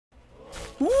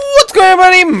What's going on,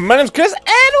 everybody? My name's Chris,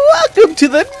 and welcome to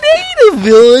the native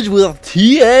village with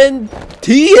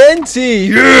TNT.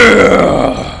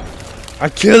 Yeah! I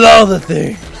killed all the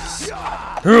things.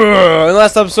 In the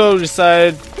last episode, we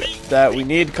decided that we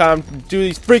need to come do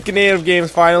these freaking native games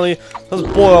finally. Let's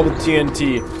blow up with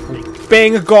TNT.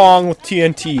 Bang a gong with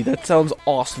TNT. That sounds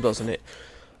awesome, doesn't it?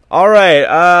 Alright,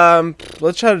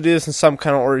 let's try to do this in some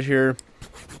kind of order here.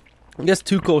 I guess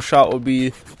Tuco shot would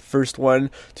be first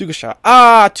one. Tuco shot.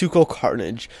 Tuco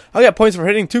carnage. I get points for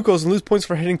hitting Tucos and lose points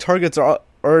for hitting targets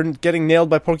or getting nailed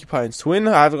by porcupines. To win,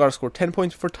 I've got to score 10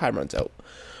 points before time runs out.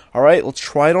 Alright, let's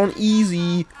try it on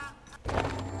easy.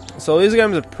 So these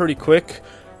games are pretty quick.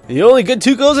 The only good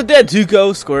Tuco is a dead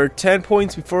Tuco. Score 10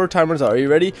 points before time runs out. Are you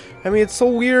ready? I mean, it's so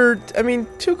weird. I mean,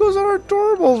 Tucos are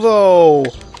adorable though.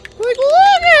 Like,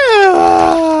 look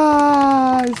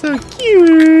at he's so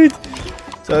cute.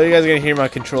 So you guys are gonna hear my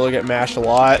controller get mashed a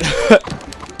lot.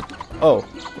 Oh,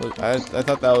 I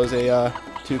thought that was a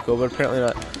Tuco, but apparently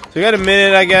not. So we got a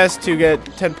minute, I guess, to get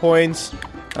 10 points.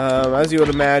 As you would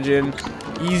imagine,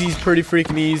 easy's pretty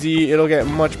freaking easy. It'll get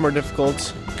much more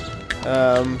difficult.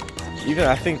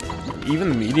 I think even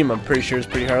the medium, I'm pretty sure is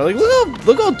pretty hard. Like,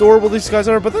 look how adorable these guys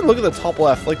are. But then look at the top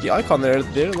left, like the icon there.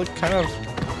 They look kind of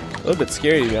a little bit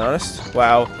scary, to be honst.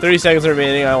 Wow, 30 seconds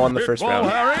remaining. I won the first round.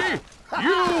 Harry,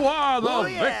 you are the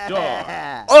victor.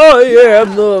 I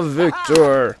am the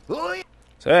victor.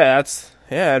 So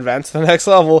yeah, advance to the next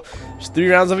level. There's 3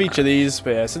 rounds of each of these.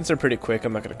 But yeah, since they're pretty quick,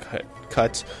 I'm not gonna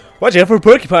cut. Watch out for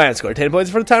porcupine. Score 10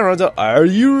 points for the time runs out. Are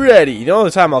you ready? You know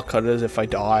the time I'll cut it is if I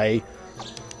die.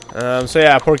 So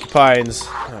yeah, porcupines.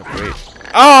 Oh great.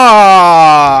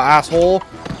 Asshole.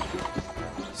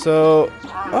 So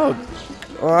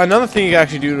another thing you can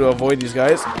actually do to avoid these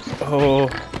guys. Oh,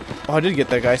 I did get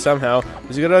that guy somehow.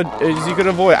 Is he gonna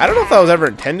avoid? I don't know if that was ever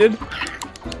intended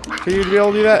for you to be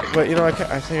able to do that, but you know, I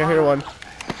think I hear one.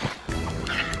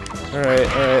 Alright,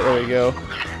 there we go.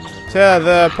 So yeah,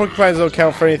 the porcupines don't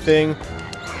count for anything.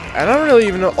 I don't really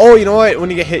even know. Oh, you know what? When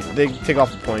you get hit, they take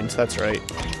off the points. That's right.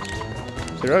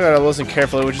 So you really gotta listen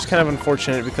carefully, which is kind of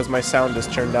unfortunate because my sound is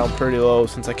turned down pretty low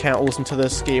since I can't listen to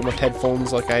this game with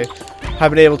headphones like I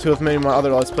have been able to with many of my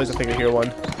other Let's Plays. I think I hear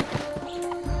one.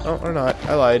 Oh, or not.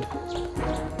 I lied.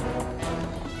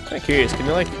 I'm curious. Can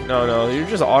you like... No, you're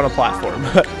just on a platform.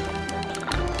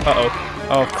 Uh-oh.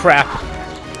 Oh, crap.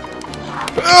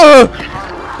 Ugh!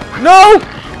 No!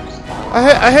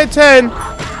 I hit 10.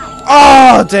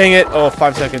 Oh, dang it. Oh,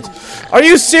 5 seconds. Are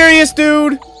you serious,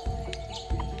 dude?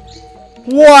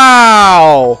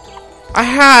 Wow! I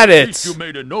had it! You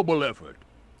made a noble effort.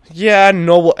 Yeah,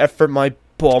 noble effort, my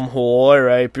bumhole.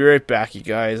 Alright, be right back, you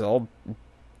guys. I'll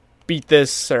beat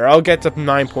this, or I'll get to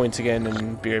 9 points again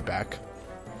and be right back.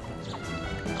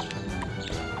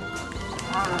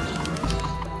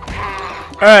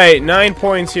 Alright, 9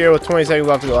 points here with 20 seconds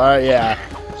left to go. Alright, yeah.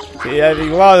 See, a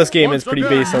lot of this game is pretty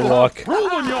based on luck.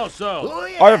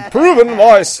 I've proven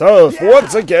myself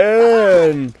once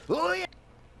again! Alright,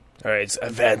 let's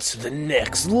advance to the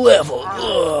next level.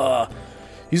 Ugh.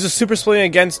 Use a super swing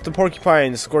against the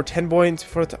porcupines. Score 10 points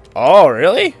for the... Oh,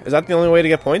 really? Is that the only way to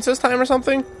get points this time or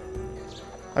something?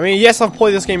 I mean, yes, I've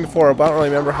played this game before, but I don't really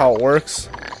remember how it works.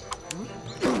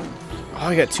 Oh,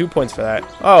 I got 2 points for that.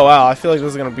 Oh, wow. I feel like this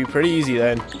is going to be pretty easy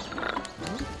then.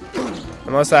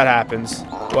 Unless that happens.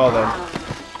 Well, then.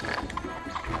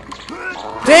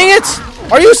 Dang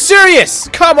it! Are you serious?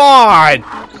 Come on!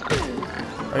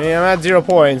 I mean, I'm at 0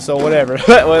 points, so whatever.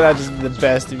 Well, that's just the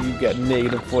best if you get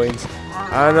negative points.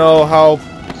 I don't know how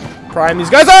prime these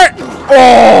guys are!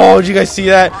 Oh, did you guys see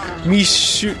that? Me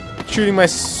shooting my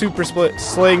super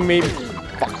sling maybe.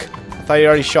 Fuck. I thought you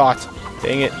already shot.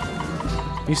 Dang it.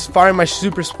 He's firing my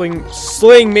super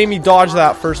sling made me dodge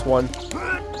that first one.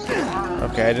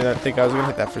 Okay, I did not think I was gonna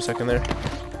hit that for a second there.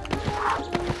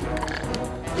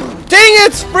 Dang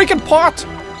it! Freaking pot!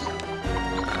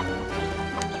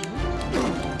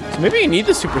 So maybe you need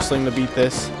the super sling to beat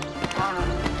this.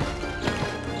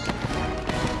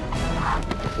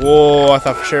 Whoa, I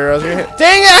thought for sure I was gonna hit.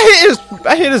 Dang it!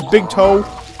 I hit his big toe.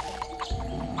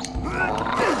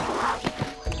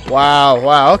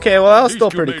 Wow. Okay, well that was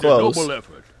still pretty close.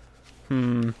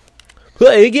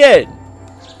 Play again.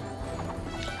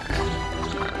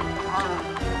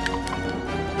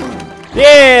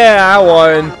 Yeah, I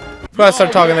won. I forgot to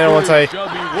start talking there once I...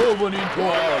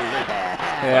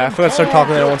 Yeah, I forgot to start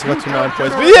talking there once I got to 9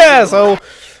 points. But yeah, so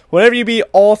whenever you beat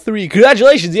all 3,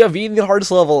 congratulations, you have beaten the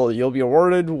hardest level. You'll be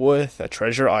awarded with a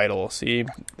treasure idol. See,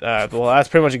 well, that's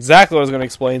pretty much exactly what I was going to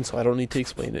explain, so I don't need to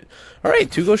explain it. Alright,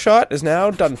 Tuco shot is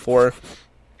now done for.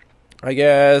 I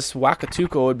guess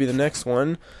Wakatuko would be the next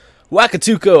one.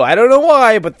 Wakatuko. I don't know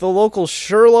why, but the locals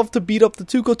sure love to beat up the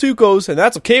Tuco-Tucos, and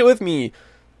that's okay with me.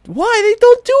 Why? They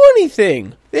don't do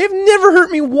anything. They've never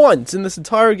hurt me once in this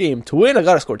entire game. To win, I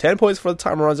gotta score 10 points before the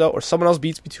timer runs out, or someone else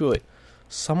beats me to it.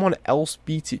 Someone else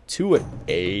beats you to it,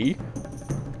 eh?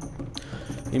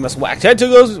 You must whack 10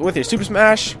 Tucos with your Super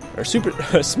Smash, or Super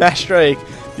Smash Strike,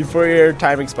 before your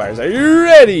time expires. Are you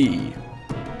ready?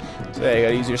 So yeah, you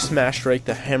gotta use your Smash Strike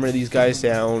to hammer these guys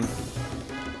down.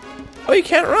 Oh, you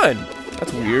can't run.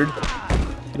 That's weird.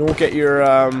 You don't get your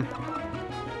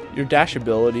dash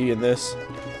ability in this.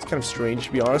 It's kind of strange,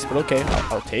 to be honest, but okay,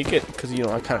 I'll take it, because, you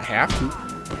know, I kind of have to.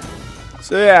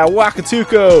 So yeah,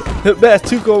 Wakatuko, the best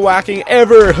Tuco whacking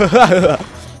ever.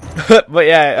 But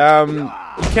yeah, you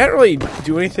can't really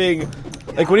do anything.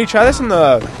 Like, when you try this in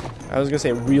the, I was gonna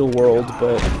say real world,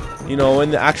 but, you know, in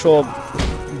the actual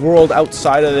world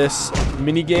outside of this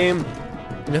mini game,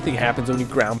 nothing happens when you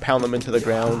ground pound them into the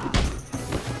ground.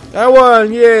 I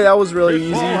won! Yay, that was really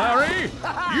easy.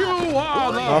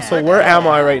 Also, where am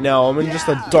I right now? I'm in just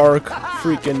a dark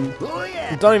freaking...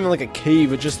 It's not even like a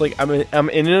cave, it's just like I'm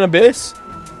in an abyss.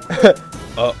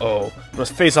 Uh-oh.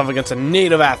 Must face off against a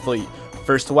native athlete.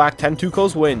 First to whack 10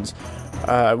 Tucos wins.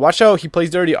 Watch out, he plays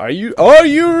dirty. Are you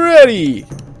ready?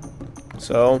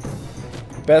 So,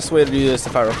 best way to do this,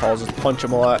 if I recall, is just punch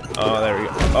him a lot. Oh, there we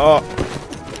go.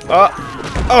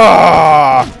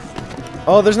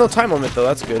 Oh, there's no time limit though.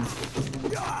 That's good.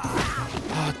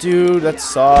 Oh, dude, that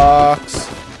sucks.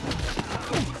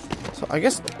 So I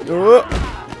guess.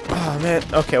 Oh man.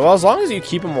 Okay. Well, as long as you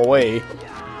keep him away.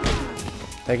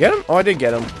 Did I get him? Oh, I did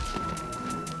get him.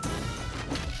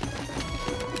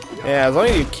 Yeah, as long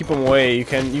as you keep him away, you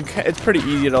can. It's pretty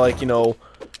easy to, like, you know.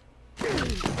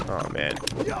 Oh man.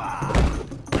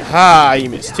 Ha! You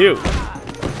missed too.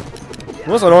 The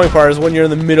most annoying part is when you're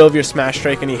in the middle of your Smash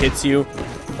Strike and he hits you.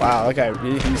 Wow, that guy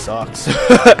really, he sucks.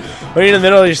 When you're in the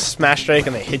middle of your Smash Strike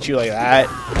and they hit you like that.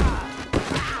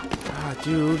 Ah,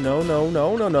 dude, no.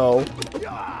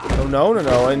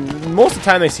 And most of the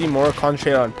time they seem more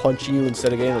concentrated on punching you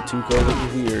instead of getting the Tuco, which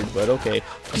is weird, but okay.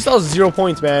 He still has 0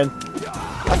 points, man.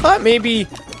 I thought maybe...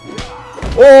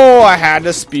 Oh, I had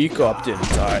to speak up, didn't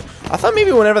I? I thought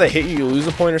maybe whenever they hit you, you lose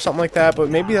a point or something like that, but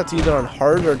maybe that's either on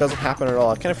hard or it doesn't happen at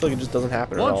all. I kind of feel like it just doesn't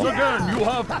happen at all. Once again, you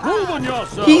have proven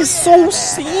yourself. He's so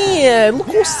sad. Look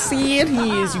how sad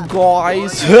he is, you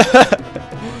guys.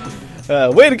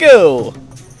 Way to go.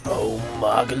 Oh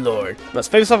my good lord.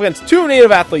 Must face off against 2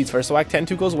 native athletes first. So whack 10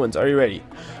 Tucos wins. Are you ready?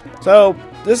 So,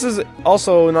 this is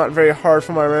also not very hard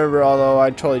from what I remember, although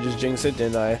I totally just jinxed it,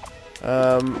 didn't I?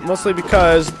 Mostly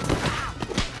because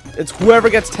it's whoever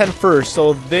gets 10 first,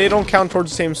 so they don't count towards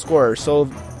the same score. So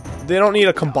they don't need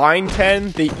a combined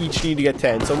 10, they each need to get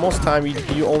 10. So most of the time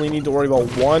you only need to worry about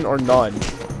 1 or none.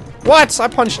 What? I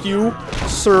punched you,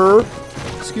 sir.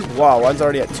 Excuse me. Wow, one's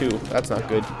already at 2. That's not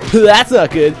good. That's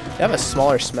not good. They have a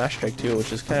smaller Smash Strike too,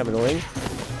 which is kind of annoying.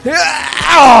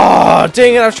 Oh,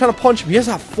 dang it, I was trying to punch him. He has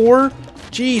that 4?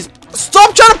 Jeez.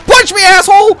 Stop trying to punch me,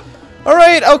 asshole!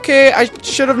 Alright, okay, I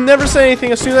should have never said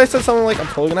anything. As soon as I said something like, I'm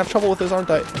totally gonna have trouble with this,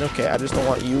 aren't I? Okay, I just don't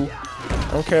want you.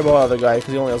 I don't care about the other guy,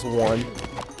 because he only has 1.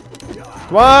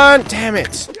 Come on! Damn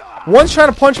it! One's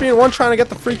trying to punch me, and one's trying to get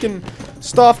the freaking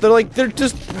stuff. They're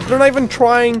not even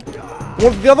trying.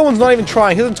 The other one's not even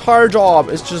trying. His entire job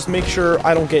is just make sure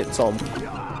I don't get some.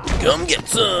 Come get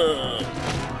some!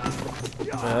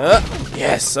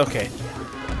 Yes, okay.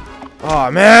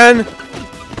 Aw, man!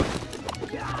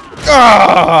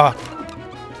 Ah!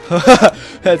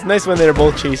 That's nice when they're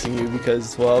both chasing you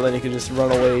because, well, then you can just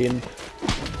run away and...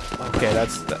 Okay,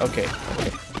 okay.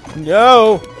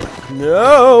 No!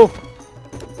 No!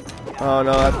 Oh,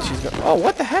 no, she's gonna... Oh,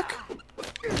 what the heck?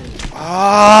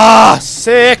 Ah,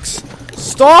 6!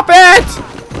 Stop it!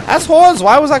 Assholes!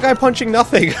 Why was that guy punching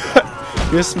nothing?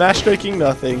 He was smash striking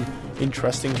nothing.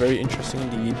 Interesting, very interesting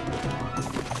indeed.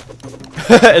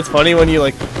 It's funny when you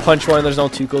like punch one and there's no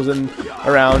Tucos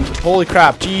around. Holy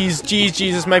crap, jeez,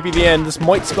 this might be the end. This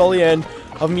might spell the end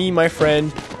of me, my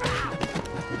friend.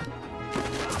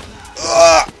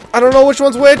 I don't know which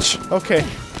one's which. Okay.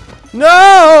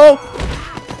 No!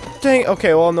 Dang,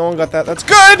 okay, well, no one got that. That's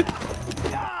good!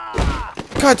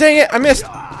 God dang it, I missed.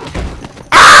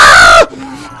 Ah!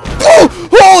 Oh,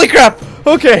 holy crap!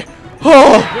 Okay.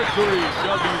 Oh.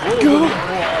 God.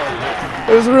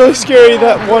 It was really scary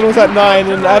that one was at 9,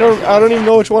 and I don't even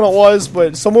know which one it was,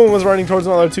 but someone was running towards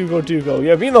another Tuco.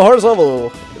 Yeah, being the hardest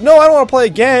level. No, I don't want to play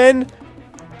again.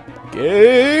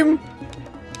 Game.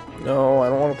 No, I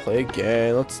don't want to play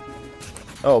again. Let's.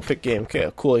 Oh, pick game. Okay,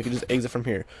 cool. You can just exit from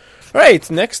here. All right.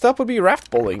 Next up would be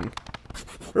raft bowling.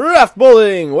 Raft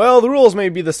bowling! Well, the rules may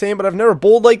be the same, but I've never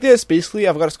bowled like this. Basically,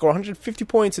 I've got to score 150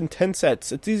 points in 10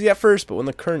 sets. It's easy at first, but when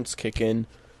the currents kick in...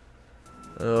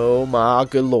 Oh my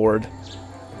good lord.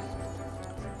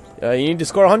 You need to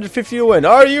score 150 to win.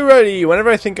 Are you ready? Whenever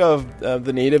I think of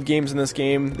the native games in this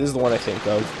game, this is the one I think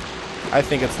of. I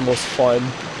think it's the most fun.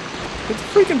 It's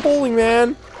freaking bowling,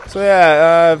 man! So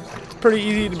yeah, it's pretty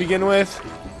easy to begin with.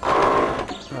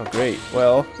 Oh, great.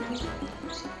 Well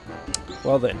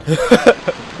then.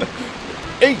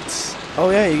 8! Oh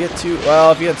yeah, you get 2.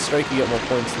 Well, if you had strike, you get more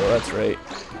points, though. That's right.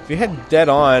 If you had dead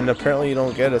on, apparently you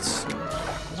don't get it.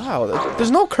 Wow,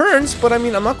 there's no currents, but I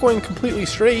mean, I'm not going completely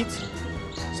straight.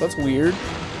 So that's weird.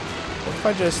 What if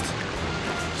I just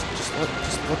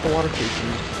let the water take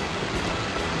me?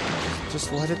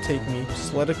 Just let it take me.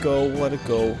 Just let it go. Let it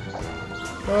go.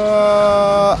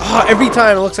 Every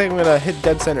time it looks like I'm gonna hit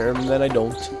dead center, and then I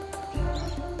don't.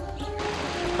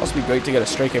 Also be great to get a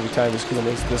strike every time just because it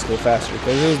makes this go faster.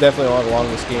 Because this is definitely one of the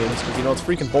longest games. Because you know it's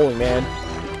freaking bowling, man.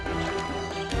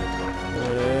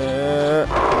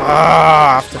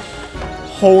 I have to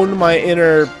hone my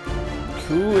inner.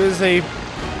 Who is a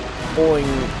bowling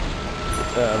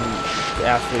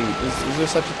athlete? Is there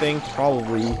such a thing?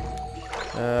 Probably.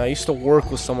 I used to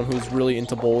work with someone who's really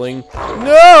into bowling.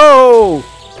 No!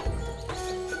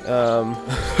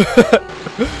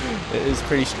 It is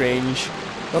pretty strange.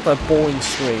 Not that bowling's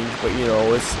strange, but you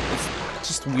know, it's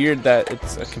just weird that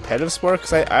it's a competitive sport.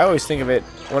 Because I always think of it,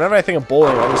 whenever I think of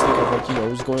bowling, I always think of like, you know,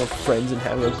 just going with friends and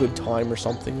having a good time or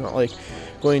something. Not like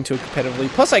going to a competitive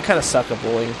league. Plus, I kind of suck at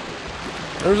bowling.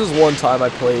 There was this one time I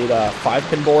played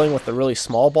 5-pin bowling with a really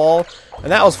small ball,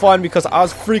 and that was fun because I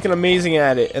was freaking amazing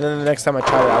at it. And then the next time I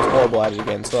tried it, I was horrible at it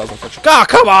again. So I was like, "Ah,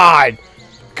 come on!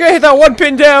 Can I hit that 1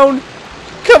 pin down?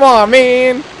 Come on,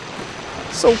 man!"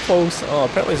 So close. Oh,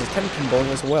 apparently there's a 10-pin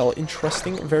bowling as well.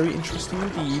 Interesting, very interesting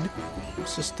indeed.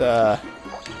 Let's just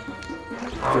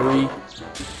very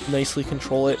nicely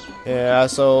control it. Yeah,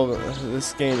 so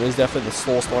this game is definitely the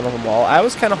slowest one of them all. I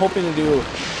was kind of hoping to do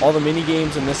all the mini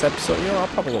games in this episode. You know, I'll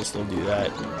probably gonna still do that.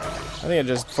 I think I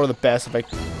just for the best if I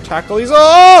tackle these.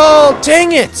 Oh,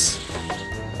 dang it!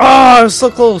 Oh, I was so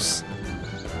close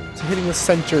to hitting the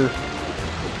center.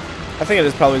 I think it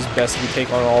is probably best if we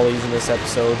take on all these in this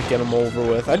episode to get them over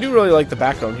with. I do really like the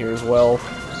background here as well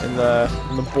in the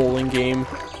bowling game.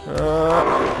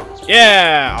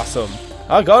 Yeah, awesome.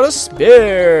 I got a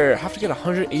spare. I have to get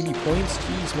 180 points.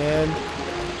 Jeez, man.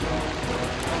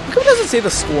 How come it doesn't say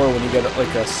the score when you get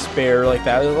like a spare like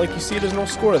that? Like you see, there's no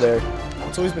score there.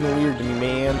 It's always been weird to me,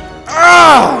 man.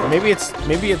 Ah! Maybe it's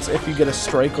if you get a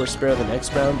strike or spare the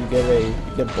next round, you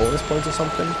get bonus points or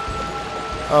something.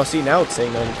 Oh, see, now it's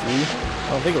saying 93. I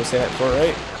don't think it was saying that before,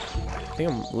 right? I think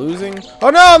I'm losing. Oh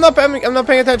no, I'm not paying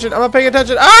attention. I'm not paying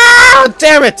attention. Ah!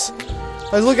 Damn it!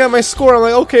 I was looking at my score. I'm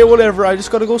like, okay, whatever. I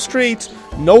just gotta go straight.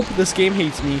 Nope, this game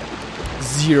hates me.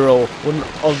 0. What an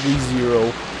ugly 0.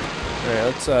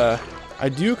 Alright, let's I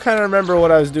do kind of remember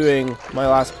what I was doing my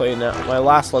last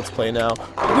let's play now.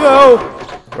 Go!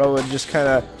 Where I would just kind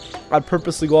of, I'd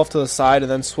purposely go off to the side and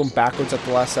then swim backwards at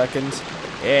the last second.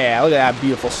 Yeah, look at that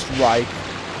beautiful strike.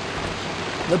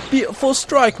 The beautiful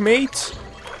strike, mate.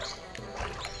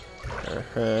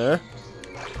 No!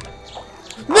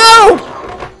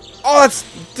 Oh, that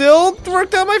still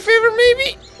worked out my favor,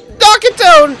 maybe? Knock it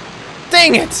down!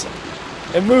 Dang it!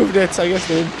 It moved it, so I guess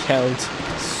it didn't count.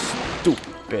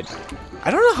 Stupid. I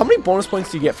don't know, how many bonus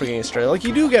points do you get for getting a straight? Like,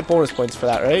 you do get bonus points for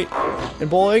that, right? In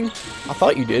bowling? I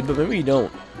thought you did, but maybe you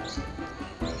don't.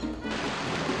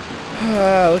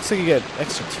 Looks like you get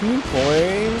extra 2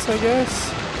 points, I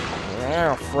guess. I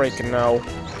don't freaking know.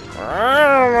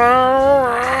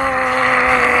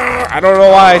 I don't know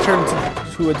why I turned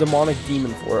to a demonic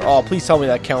demon for it. Oh, please tell me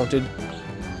that counted.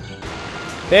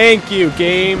 Thank you,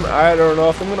 game. I don't know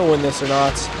if I'm going to win this or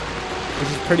not.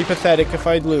 This is pretty pathetic if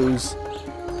I'd lose.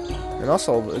 And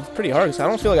also, it's pretty hard because I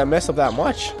don't feel like I messed up that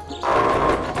much.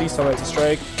 Please tell me it's a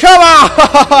strike. Come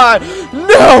on!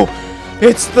 No!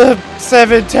 It's the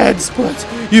 7-10 split.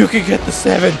 You can get the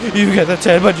 7, you get the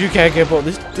 10, but you can't get both.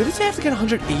 Did it say I have to get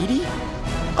 180?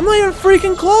 I'm not even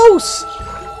freaking close.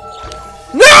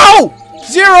 No!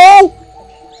 0!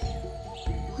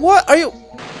 What are you?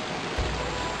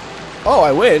 Oh,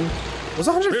 I win. Was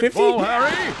it 150? Pitfall,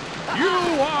 Harry, you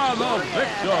are the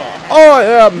victor. I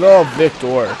am the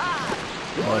victor.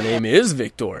 My name is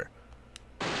Victor.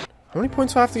 How many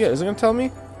points do I have to get? Is it going to tell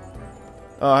me?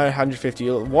 150.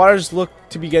 Waters look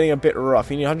to be getting a bit rough.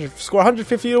 You need score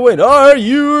 150 to win. Are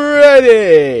you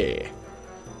ready?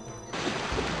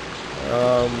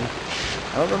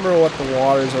 I don't remember what the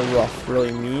waters are rough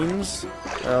really means.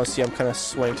 Oh, see, I'm kind of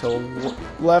swaying to the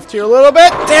left here a little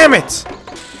bit. Damn it!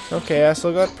 Okay, I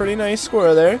still got a pretty nice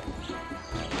score there.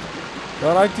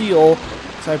 Not ideal.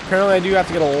 So apparently I do have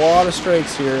to get a lot of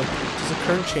strikes here. Does the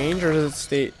current change or does it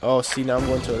stay? Oh, see, now I'm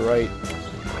going to the right.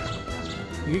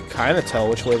 You can kind of tell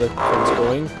which way the current's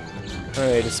going.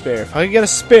 Alright, a spare. If I could get a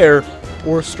spare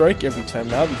or a strike every time,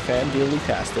 that would be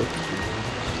fan-dearly-tastic.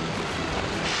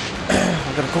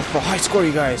 I gotta go for a high score,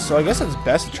 you guys. So I guess it's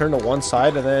best to turn to one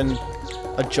side and then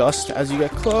adjust as you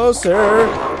get closer.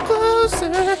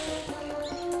 Closer.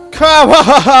 Come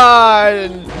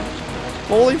on!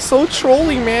 Bowling's so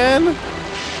trolly, man.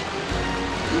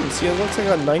 See, it looks like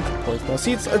I got 90 points now.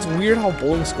 See, it's weird how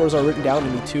bowling scores are written down to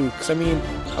me too. Because I mean,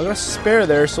 I got a spare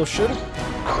there, so should.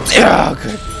 Yeah,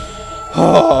 good.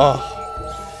 Oh.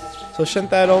 So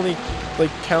shouldn't that only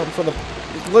like count for the?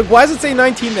 Look, why does it say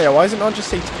 19 there? Why does it not just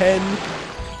say 10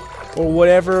 or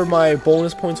whatever my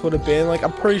bonus points would have been? Like,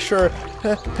 I'm pretty sure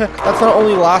that's not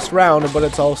only last round, but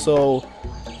it's also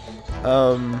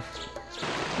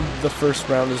the first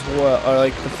round as well, or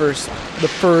like the first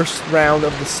round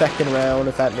of the second round,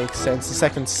 if that makes sense. The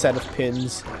second set of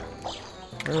pins.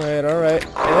 Alright, alright.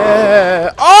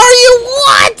 Are you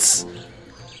what?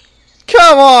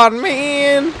 Come on,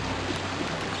 man!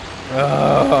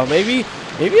 Maybe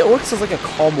it works as like a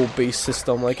combo based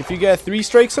system. Like if you get 3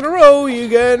 strikes in a row, you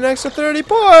get an extra 30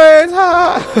 points!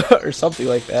 Or something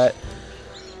like that.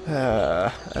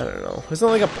 I don't know. Isn't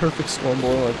it like a perfect score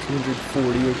bowling, like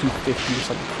 240 or 250 or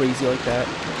something crazy like that?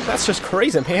 That's just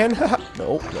crazy, man.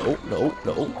 No.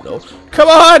 Come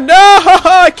on, no!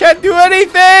 I can't do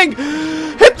anything!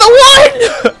 Hit the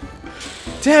 1!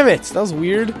 Damn it, that was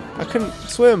weird. I couldn't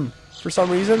swim for some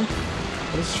reason.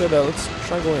 Let's try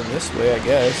going this way, I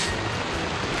guess.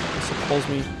 This pulls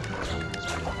me.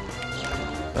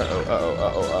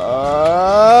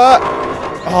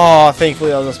 Oh, thankfully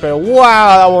that was a spare.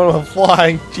 Wow, that one went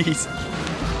flying. Jeez.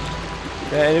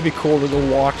 Man, it'd be cool to go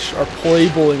watch our play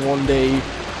bowling one day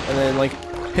and then like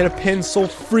hit a pin so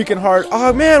freaking hard.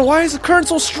 Oh man, why is the current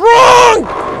so strong?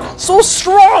 So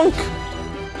strong!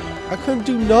 I couldn't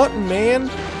do nothing, man.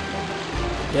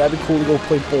 Yeah, it'd be cool to go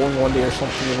play bowling one day or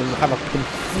something and then have a pin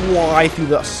fly through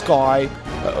the sky.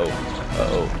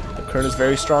 The current is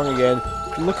very strong again.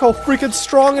 Look how freaking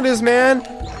strong it is, man.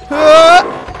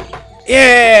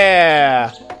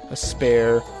 Yeah! A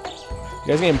spare. You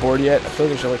guys getting bored yet? I feel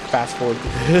like I should like fast forward to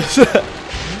this.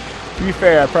 To be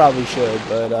fair, I probably should,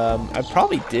 but I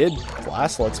probably did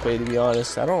last Let's Play, to be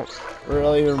honest. I don't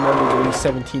really remember doing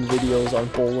 17 videos on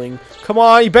bowling. Come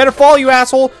on, you better fall, you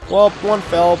asshole! Well, one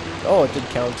fell. Oh, it did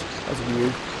count. That's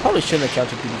weird. Probably shouldn't have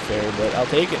counted, to be fair, but I'll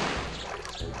take it.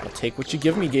 I'll take what you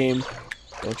give me, game.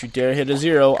 Don't you dare hit a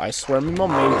 0. I swear I'm my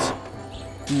mate.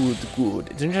 Good.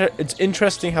 It's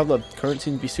interesting how the current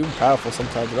seems to be super powerful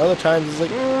sometimes, but other times it's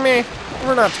like, meh,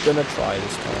 we're not gonna try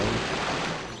this time.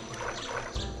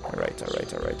 Alright.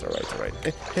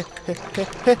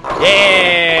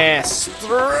 Yeah!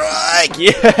 Strike!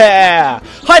 Yeah!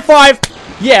 High five!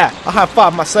 Yeah! I high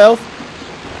five myself.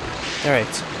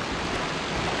 Alright.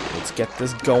 Let's get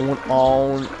this going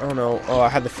on. Oh no. Oh, I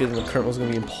had the feeling the current was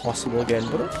gonna be impossible again,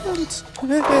 but it wasn't.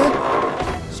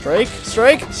 Strike!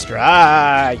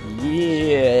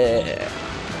 Yeah!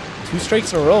 2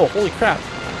 strikes in a row. Holy crap.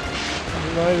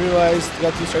 I realized I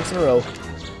got 2 strikes in a row.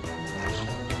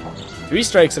 3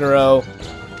 strikes in a row.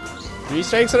 3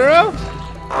 strikes in a row?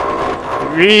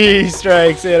 3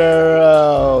 strikes in a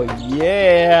row.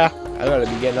 Yeah! I gotta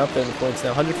be getting up there in the points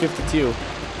now. 152. I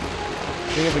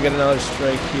think if we get another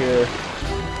strike here,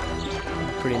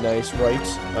 pretty nice, right?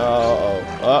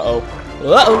 Uh-oh.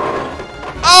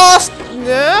 Oh,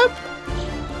 snap!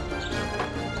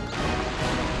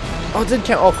 Oh, it did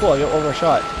count. Oh, cool. I got one more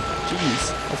shot.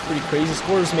 Jeez. That's pretty crazy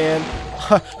scores, man.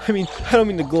 I mean, I don't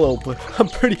mean to glow, but I'm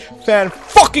pretty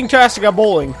fan-fucking-tastic at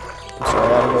bowling. I'm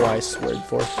sorry, I don't know why I sweared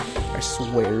for. I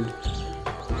sweared.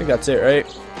 I think that's it, right?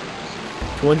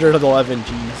 211,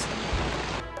 jeez.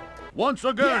 Once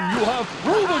again, you have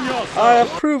proven yourself! I have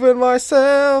proven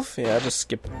myself! Yeah, just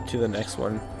skip to the next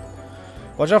one.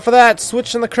 Watch out for that!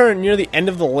 Switch in the current near the end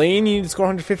of the lane. You need to score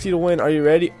 150 to win. Are you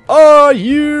ready? Are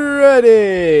you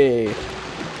ready?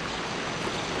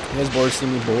 You guys bored of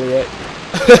seeing me bowl yet?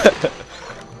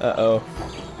 Uh-oh.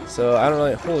 So, I don't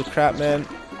really... Holy crap, man.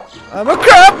 I'm a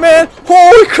crap, man!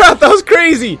 Holy crap, that was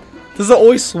crazy! Does it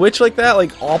always switch like that?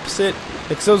 Like, opposite?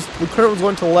 Like, so the current was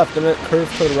going to the left, and then it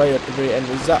curved to the right at the very end.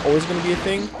 Is that always going to be a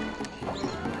thing?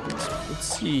 Let's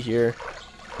see here.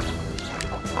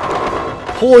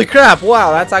 Holy crap!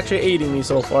 Wow, that's actually aiding me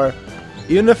so far.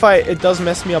 Even if it does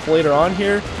mess me up later on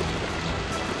here,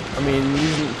 I mean,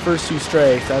 using the first 2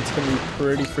 strikes, that's going to be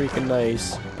pretty freaking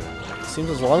nice. seems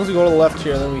as long as we go to the left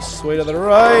here, then we sway to the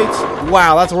right.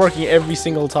 Wow, that's working every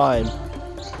single time.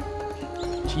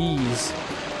 Jeez.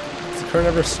 Does the current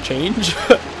ever change?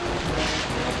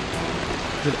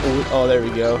 Oh, there we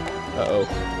go. Uh-oh.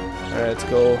 Alright, let's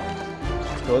go.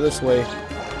 Let's go this way.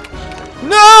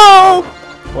 No!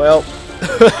 Well,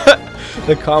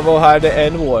 the combo had to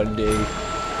end one day.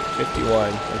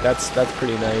 51. Like, that's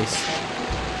pretty nice.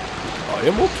 I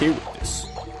am okay with this.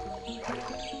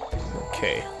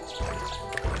 Okay.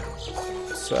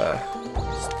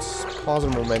 Let's pause the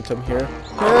momentum here.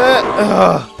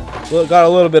 Well, got a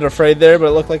little bit afraid there, but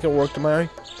it looked like it worked in my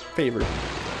favor.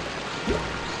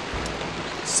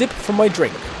 Sip from my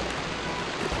drink.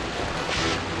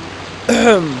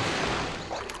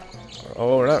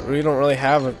 Oh, we don't really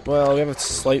have it. Well, we have a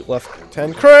slight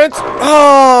left-hand current.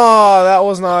 Oh, that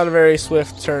was not a very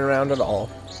swift turnaround at all.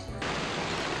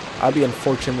 I'd be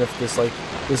unfortunate if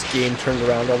this game turned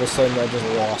around all of a sudden. I just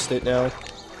lost it now.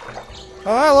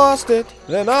 I lost it,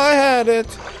 then I had it.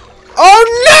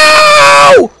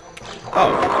 Oh no!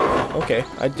 Oh, okay.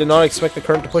 I did not expect the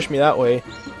current to push me that way.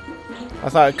 I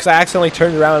thought, because I accidentally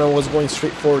turned around and was going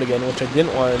straight forward again, which I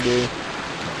didn't want to do.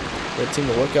 But it seemed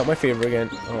to work out my favor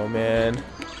again. Oh man.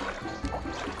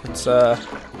 It's oh,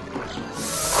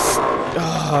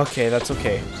 okay, that's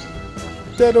okay.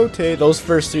 Dead-o-tay. Those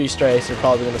first 3 strikes are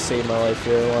probably going to save my life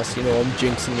here, unless, you know, I'm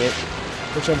jinxing it.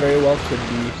 Which I very well could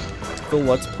be. The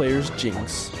Let's Player's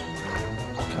jinx.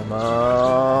 Come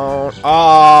on.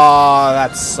 Ah,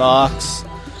 that sucks.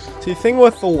 See, the thing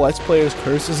with the Let's Player's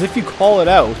curse is if you call it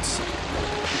out,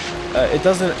 it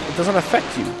doesn't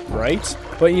affect you, right?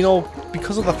 But you know,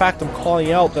 because of the fact I'm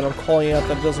calling out that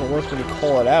it doesn't work when you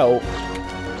call it out,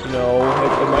 you know,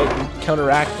 it might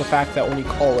counteract the fact that when you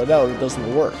call it out, it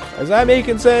doesn't work. Is that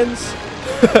making sense?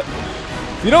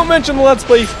 If you don't mention the Let's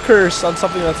Play curse on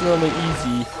something that's normally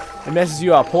easy, it messes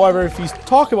you up. However, if you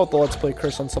talk about the Let's Play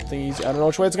curse on something easy, I don't know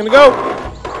which way it's gonna go.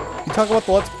 You talk about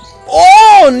the Let's.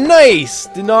 Oh, nice!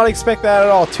 Did not expect that at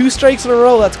all. 2 strikes in a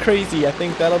row. That's crazy. I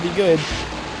think that'll be good.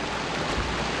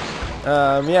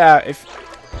 Yeah.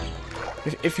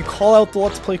 If you call out the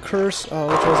Let's Play curse, oh,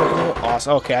 which way is that gonna go?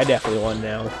 Awesome. Okay, I definitely won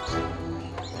now.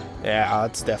 Yeah,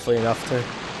 that's definitely enough to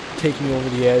take me over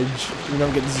the edge. We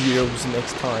don't get zeros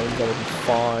next time. That'll be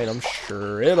fine. I'm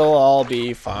sure it'll all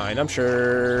be fine. I'm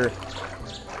sure.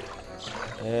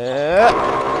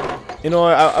 You know,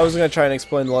 I was gonna try and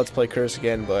explain the Let's Play curse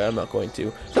again, but I'm not going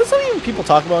to. That's something even people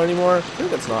talk about anymore. I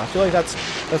think that's not. I feel like that's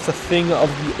a thing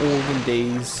of the olden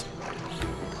days.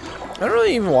 I don't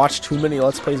really even watch too many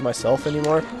Let's Plays myself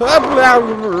anymore.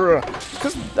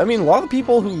 Because, I mean, a lot of the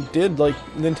people who did, like,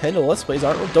 Nintendo Let's Plays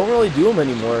don't really do them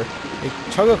anymore. Like,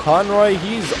 Chugga Conroy,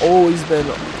 he's always been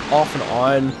off and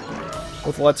on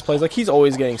with Let's Plays. Like, he's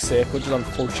always getting sick, which is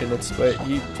unfortunate, but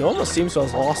he almost seems to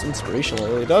have lost inspiration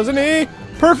lately, doesn't he?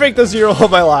 Perfect, a 0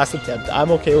 on my last attempt. I'm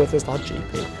okay with this, not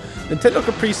JP. Nintendo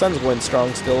Capri Sun's going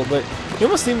strong still, but he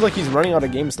almost seems like he's running out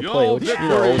of games to play, which, you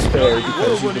know, is fair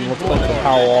because he's been playing for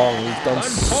how long. He's done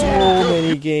so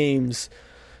many games.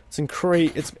 It's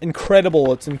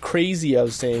incredible. It's crazy, I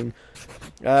was saying.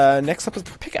 Next up is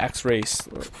the pickaxe race.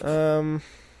 You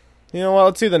know what?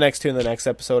 Let's do the next 2 in the next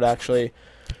episode, actually.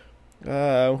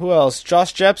 Who else?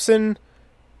 Josh Jepson.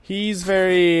 He's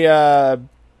very,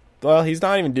 well, he's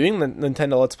not even doing the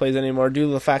Nintendo Let's Plays anymore due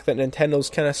to the fact that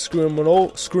Nintendo's kind of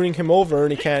screwing him over,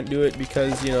 and he can't do it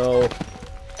because, you know,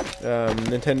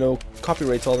 Nintendo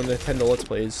copyrights all the Nintendo Let's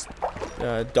Plays.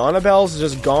 Donabelle's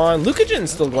just gone.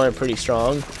 Lucagen's still going pretty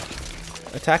strong.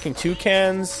 Attacking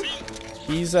Toucans.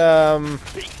 He's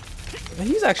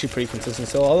actually pretty consistent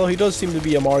still, although he does seem to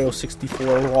be a Mario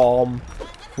 64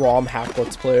 ROM hack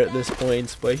Let's Player at this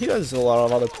point, but he does a lot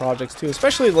of other projects too,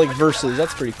 especially like Versus.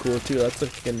 That's pretty cool too. That's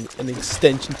like an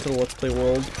extension to the Let's Play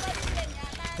world,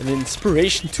 an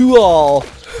inspiration to all.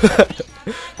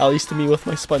 At least to me with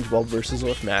my SpongeBob Versus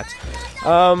with Matt.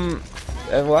 And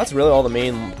well, that's really all the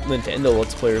main Nintendo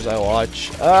Let's Players I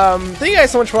watch. Thank you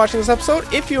guys so much for watching this episode.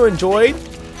 If you enjoyed,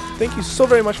 thank you so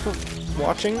very much for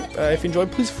watching. If you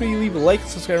enjoyed, please feel free to leave a like and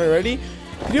subscribe already.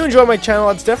 If you do enjoy my channel,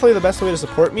 that's definitely the best way to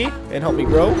support me and help me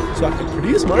grow so I can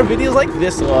produce more videos like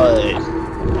this one.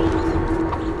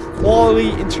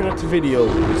 Quality internet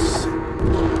videos.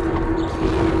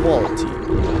 Quality.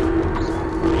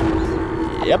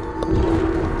 Yep.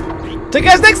 Take you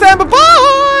guys next time.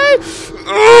 Bye-bye!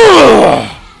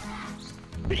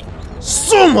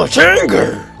 So much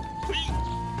anger!